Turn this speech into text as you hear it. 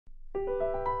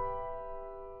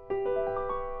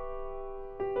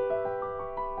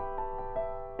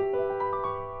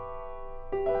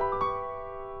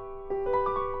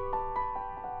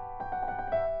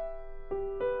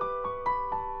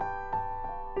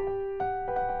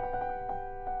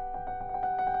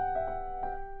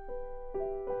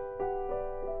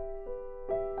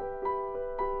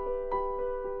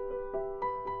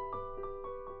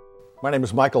My name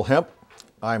is Michael Hemp.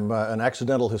 I'm an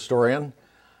accidental historian.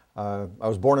 I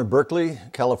was born in Berkeley,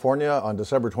 California on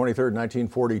December 23rd,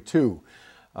 1942.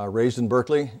 Raised in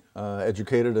Berkeley,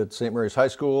 educated at St. Mary's High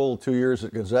School, 2 years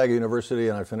at Gonzaga University,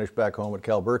 and I finished back home at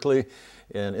Cal Berkeley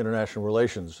in international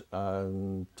relations.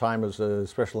 Time as a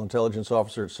special intelligence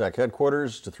officer at SAC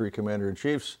headquarters to 3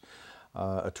 commander-in-chiefs,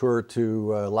 a tour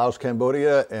to Laos,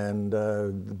 Cambodia, and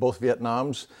both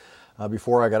Vietnams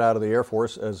before I got out of the Air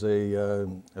Force as a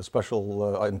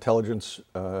special intelligence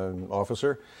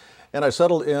officer. And I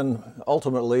settled in,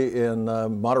 ultimately, in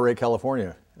Monterey,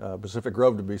 California, Pacific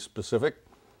Grove to be specific,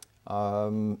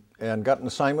 and got an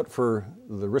assignment for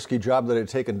the risky job that I'd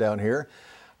taken down here,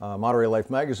 Monterey Life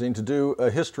magazine, to do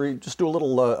a history, just do a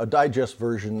little a digest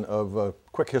version of a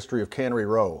quick history of Cannery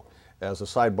Row as a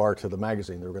sidebar to the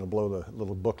magazine. They were going to blow the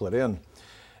little booklet in.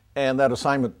 And that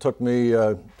assignment took me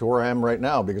to where I am right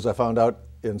now, because I found out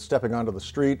in stepping onto the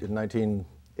street in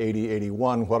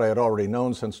 1980-81, what I had already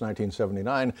known since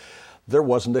 1979, there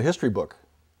wasn't a history book.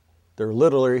 There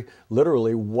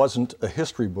literally wasn't a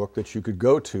history book that you could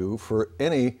go to for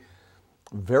any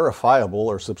verifiable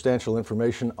or substantial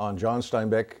information on John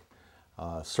Steinbeck,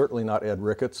 certainly not Ed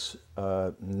Ricketts,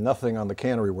 nothing on the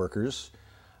cannery workers.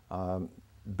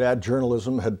 Bad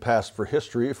journalism had passed for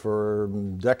history for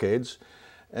decades,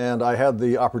 and I had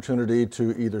the opportunity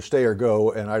to either stay or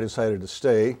go, and I decided to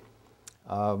stay.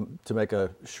 To make a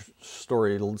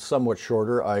story somewhat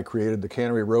shorter, I created the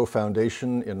Cannery Row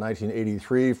Foundation in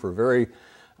 1983 for very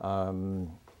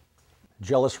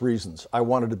jealous reasons. I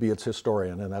wanted to be its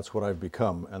historian, and that's what I've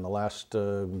become. And the last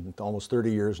almost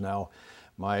 30 years now,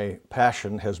 my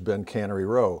passion has been Cannery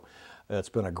Row. It's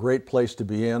been a great place to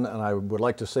be in, and I would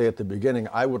like to say at the beginning,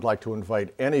 I would like to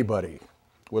invite anybody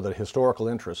with a historical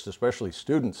interest, especially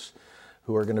students,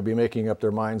 who are going to be making up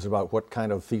their minds about what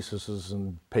kind of theses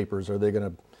and papers are they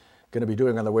going to be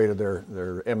doing on the way to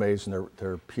their MAs and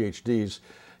their PhDs.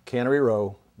 Cannery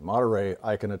Row, Monterey,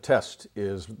 I can attest,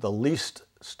 is the least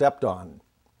stepped on,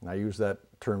 and I use that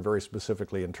term very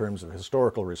specifically in terms of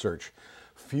historical research.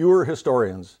 Fewer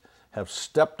historians have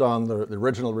stepped on the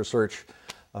original research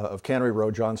of Cannery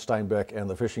Row, John Steinbeck, and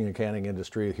the fishing and canning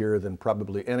industry here than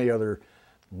probably any other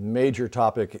major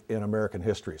topic in American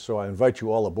history. So I invite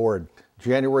you all aboard.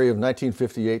 January of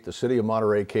 1958, the city of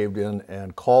Monterey caved in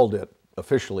and called it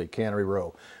officially Cannery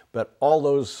Row. But all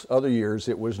those other years,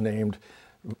 it was named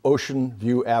Ocean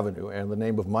View Avenue, and the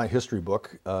name of my history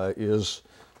book is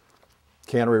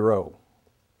Cannery Row,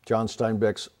 John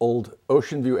Steinbeck's old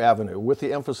Ocean View Avenue, with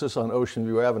the emphasis on Ocean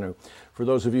View Avenue. For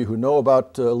those of you who know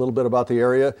about a little bit about the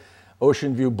area,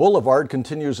 Ocean View Boulevard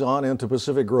continues on into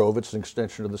Pacific Grove. It's an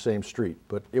extension of the same street,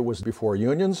 but it was before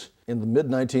unions. In the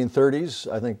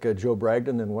mid-1930s, I think Joe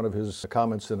Bragdon, in one of his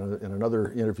comments in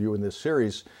another interview in this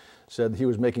series, said he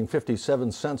was making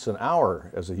 57 cents an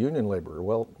hour as a union laborer.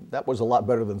 Well, that was a lot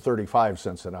better than 35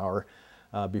 cents an hour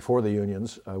before the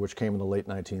unions, which came in the late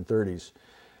 1930s.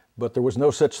 But there was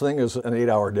no such thing as an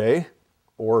 8-hour day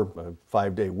or a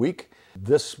 5-day week.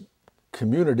 This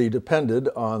community depended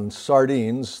on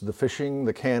sardines, the fishing,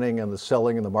 the canning, and the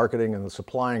selling, and the marketing, and the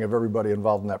supplying of everybody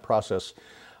involved in that process,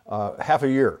 half a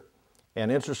year.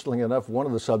 And interestingly enough, one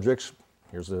of the subjects,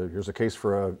 here's a case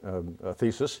for a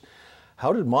thesis,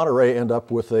 how did Monterey end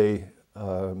up with a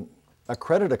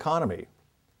credit economy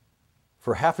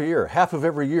for half a year? Half of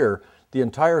every year, the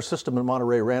entire system in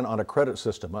Monterey ran on a credit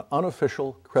system, an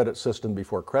unofficial credit system,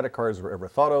 before credit cards were ever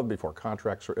thought of, before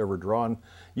contracts were ever drawn.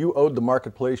 You owed the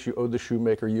marketplace, you owed the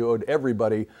shoemaker, you owed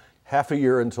everybody half a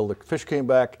year until the fish came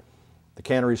back. The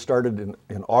cannery started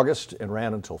in August and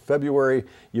ran until February.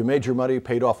 You made your money,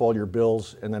 paid off all your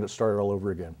bills, and then it started all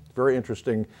over again. Very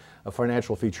interesting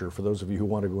financial feature for those of you who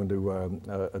want to go into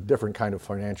a different kind of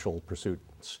financial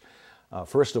pursuits.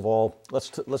 First of all,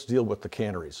 let's deal with the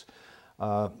canneries.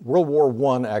 World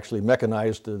War I actually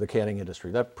mechanized the canning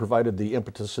industry. That provided the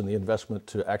impetus and the investment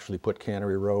to actually put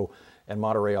Cannery Row and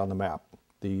Monterey on the map.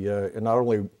 And not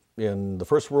only in the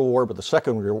First World War, but the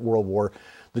Second World War,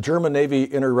 the German Navy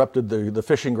interrupted the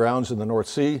fishing grounds in the North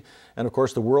Sea, and of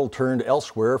course the world turned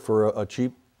elsewhere for a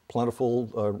cheap,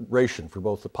 plentiful ration for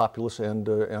both the populace and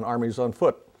armies on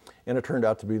foot. And it turned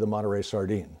out to be the Monterey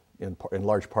sardine in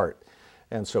large part.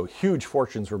 And so huge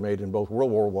fortunes were made in both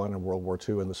World War I and World War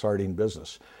II in the sardine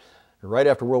business. Right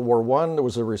after World War I, there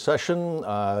was a recession.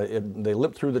 They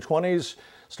limped through the 20s,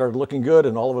 started looking good,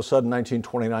 and all of a sudden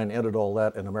 1929 ended all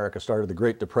that, and America started the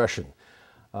Great Depression.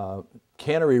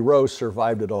 Cannery Row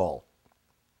survived it all.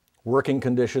 Working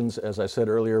conditions, as I said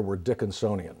earlier, were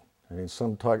Dickinsonian. I mean,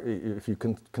 if you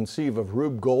can conceive of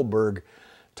Rube Goldberg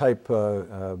type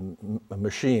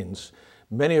machines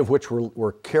many of which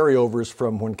were carryovers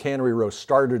from when Cannery Row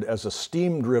started as a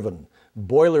steam-driven,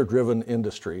 boiler-driven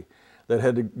industry that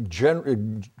had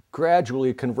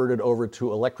gradually converted over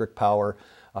to electric power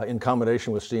in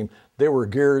combination with steam. There were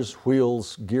gears,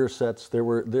 wheels, gear sets. There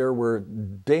were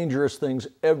dangerous things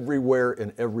everywhere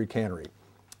in every cannery.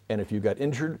 And if you got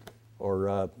injured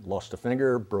or lost a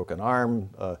finger, broke an arm,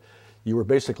 you were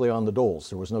basically on the doles.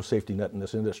 There was no safety net in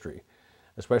this industry.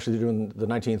 Especially during the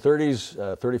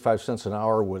 1930s, 35 cents an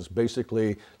hour was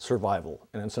basically survival,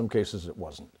 and in some cases it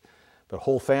wasn't. But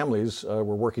whole families were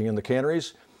working in the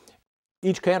canneries.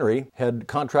 Each cannery had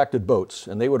contracted boats,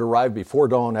 and they would arrive before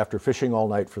dawn after fishing all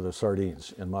night for the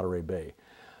sardines in Monterey Bay.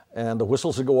 And the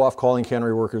whistles would go off calling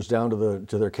cannery workers down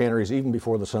to their canneries even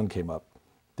before the sun came up.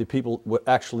 The people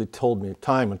actually told me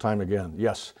time and time again,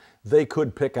 yes, they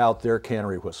could pick out their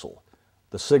cannery whistle,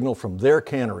 the signal from their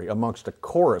cannery amongst a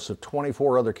chorus of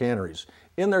 24 other canneries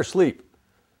in their sleep.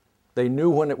 They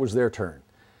knew when it was their turn.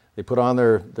 They put on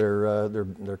their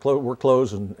work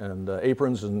clothes and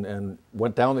aprons and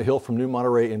went down the hill from New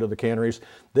Monterey into the canneries.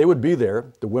 They would be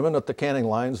there, the women at the canning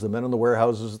lines, the men in the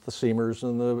warehouses, the seamers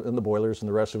and the boilers and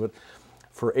the rest of it,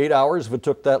 for 8 hours if it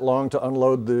took that long to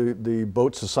unload the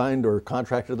boats assigned or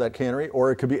contracted to that cannery,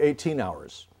 or it could be 18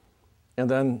 hours. And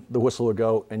then the whistle would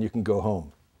go and you can go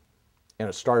home. And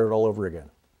it started all over again.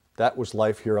 That was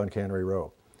life here on Cannery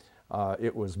Row.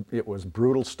 It was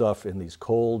brutal stuff in these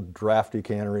cold, drafty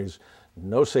canneries,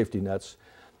 no safety nets.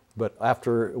 But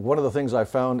one of the things I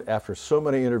found after so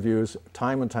many interviews,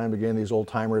 time and time again, these old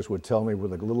timers would tell me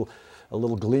with a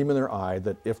little gleam in their eye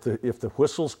that if the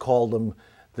whistles called them,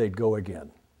 they'd go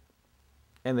again.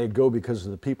 And they'd go because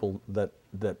of the people that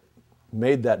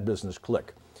made that business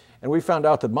click. And we found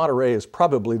out that Monterey is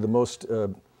probably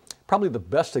the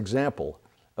best example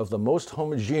of the most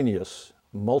homogeneous,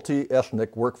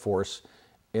 multi-ethnic workforce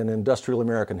in industrial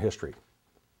American history.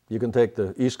 You can take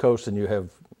the East Coast and you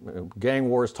have gang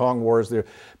wars, tong wars.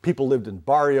 People lived in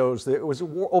barrios. It was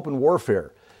open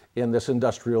warfare in this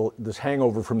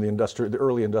hangover from the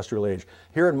early industrial age.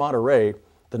 Here in Monterey,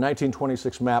 the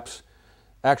 1926 maps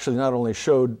actually not only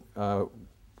showed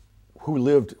who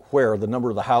lived where, the number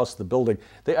of the house, the building,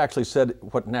 they actually said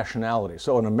what nationality.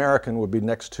 So an American would be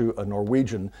next to a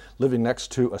Norwegian, living next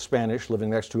to a Spanish,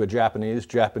 living next to a Japanese,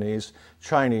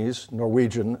 Chinese,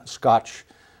 Norwegian, Scotch.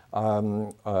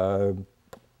 That's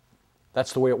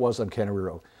the way it was on Cannery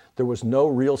Row. There was no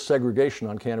real segregation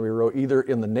on Cannery Row, either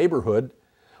in the neighborhood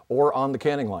or on the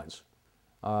canning lines.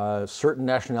 Certain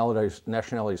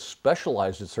nationalities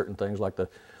specialized in certain things, like the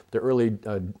early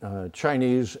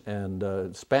Chinese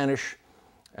and Spanish,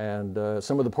 and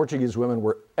some of the Portuguese women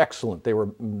were excellent. They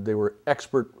were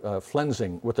expert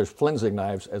flensing with their flensing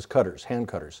knives as cutters, hand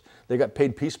cutters. They got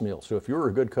paid piecemeal, so if you were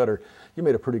a good cutter, you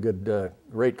made a pretty good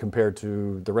rate compared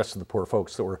to the rest of the poor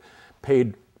folks that were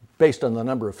paid based on the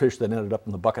number of fish that ended up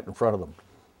in the bucket in front of them.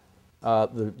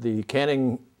 The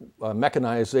canning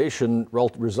mechanization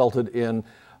resulted in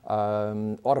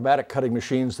automatic cutting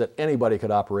machines that anybody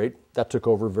could operate. That took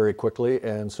over very quickly,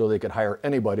 and so they could hire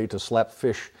anybody to slap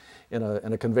fish in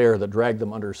a conveyor that dragged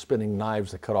them under spinning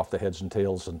knives that cut off the heads and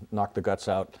tails and knocked the guts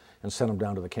out and sent them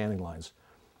down to the canning lines.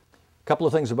 A couple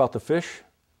of things about the fish.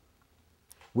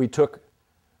 We took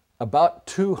about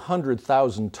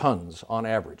 200,000 tons on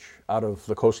average out of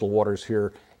the coastal waters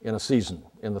here in a season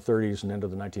in the 30s and into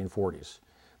the 1940s.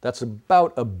 That's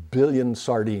about 1 billion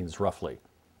sardines, roughly.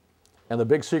 And the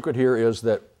big secret here is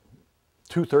that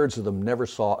 2/3 of them never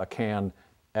saw a can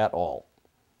at all.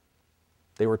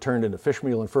 They were turned into fish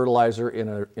meal and fertilizer in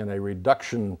a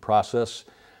reduction process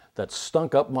that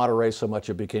stunk up Monterey so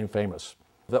much it became famous.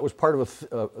 That was part of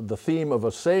the theme of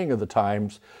a saying of the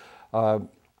times,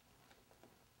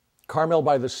 Carmel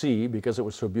by the Sea, because it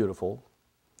was so beautiful,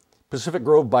 Pacific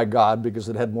Grove by God, because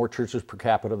it had more churches per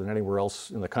capita than anywhere else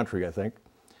in the country, I think,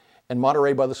 and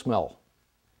Monterey by the Smell.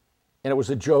 And it was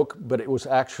a joke, but it was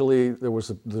actually, there was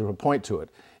a point to it.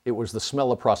 It was the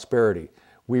smell of prosperity.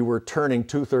 We were turning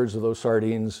 2/3 of those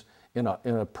sardines in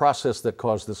a process that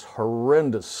caused this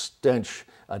horrendous stench,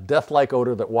 a death-like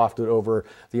odor that wafted over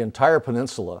the entire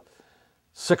peninsula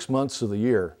 6 months of the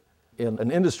year in an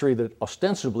industry that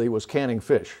ostensibly was canning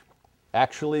fish.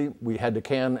 Actually, we had to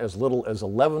can as little as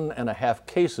 11.5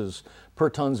 cases per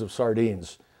tons of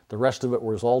sardines. The rest of it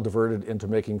was all diverted into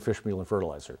making fish meal and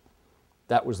fertilizer.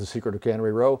 That was the secret of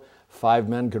Cannery Row. 5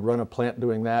 men could run a plant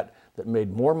doing that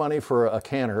made more money for a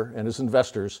canner and his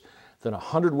investors than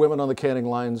 100 women on the canning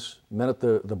lines, men at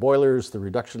the boilers, the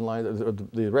reduction line,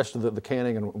 the rest of the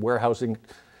canning and warehousing,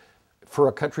 for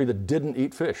a country that didn't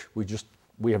eat fish.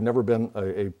 We have never been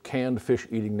a canned fish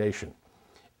eating nation.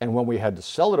 And when we had to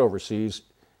sell it overseas,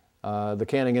 The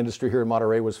canning industry here in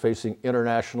Monterey was facing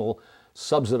international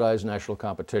subsidized national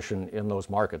competition in those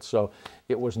markets. So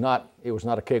it was not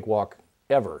a cakewalk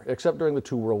ever, except during the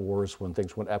two world wars when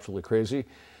things went absolutely crazy.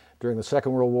 During the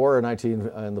Second World War in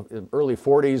the early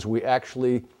 40s, we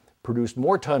actually produced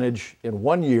more tonnage in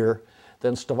 1 year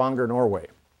than Stavanger, Norway,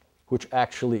 which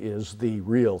actually is the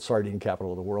real sardine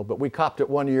capital of the world. But we copped it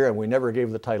 1 year and we never gave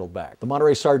the title back. The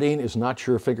Monterey sardine is not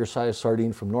your finger-sized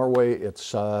sardine from Norway. It's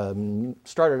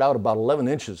started out about 11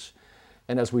 inches.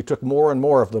 And as we took more and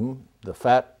more of them, the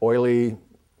fat, oily,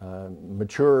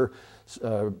 mature,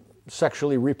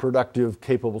 sexually reproductive,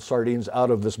 capable sardines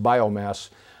out of this biomass,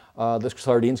 the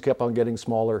sardines kept on getting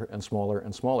smaller and smaller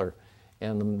and smaller.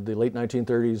 And in the late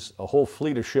 1930s, a whole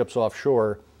fleet of ships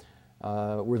offshore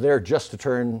were there just to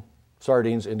turn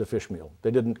sardines into fish meal.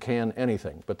 They didn't can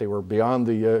anything, but they were beyond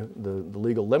the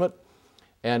legal limit.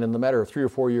 And in the matter of 3 or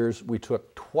 4 years, we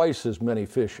took twice as many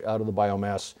fish out of the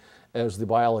biomass as the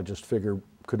biologists figured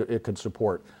it could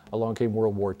support. Along came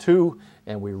World War II,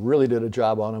 and we really did a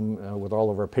job on them with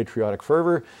all of our patriotic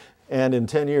fervor. And in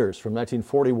 10 years, from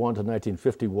 1941 to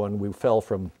 1951, we fell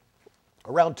from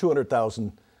around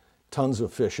 200,000 tons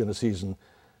of fish in a season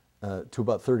to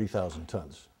about 30,000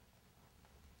 tons.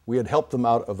 We had helped them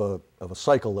out of a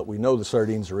cycle that we know the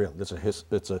sardines are in.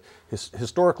 It's a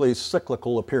historically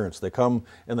cyclical appearance. They come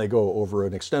and they go over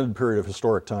an extended period of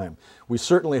historic time. We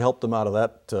certainly helped them out of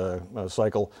that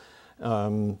cycle.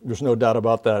 There's no doubt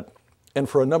about that. And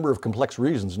for a number of complex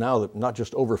reasons now, that not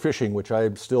just overfishing, which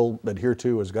I still adhere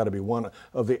to, has got to be one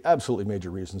of the absolutely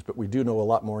major reasons, but we do know a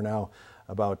lot more now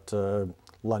about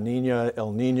La Nina,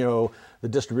 El Nino, the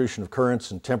distribution of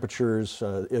currents and temperatures,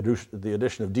 the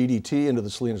addition of DDT into the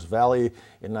Salinas Valley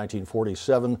in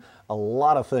 1947. A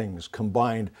lot of things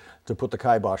combined to put the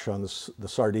kibosh on the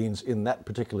sardines in that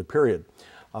particular period.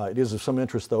 It is of some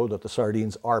interest, though, that the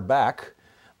sardines are back.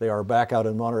 They are back out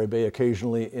in Monterey Bay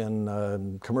occasionally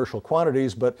in commercial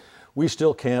quantities, but we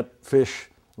still can't fish.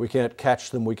 We can't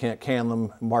catch them, we can't can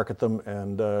them, market them,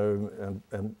 and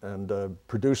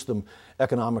produce them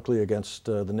economically against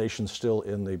the nations still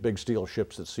in the big steel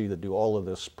ships at sea that do all of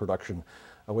this production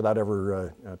without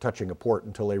ever touching a port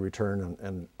until they return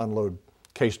and unload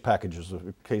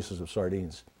cases of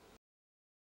sardines.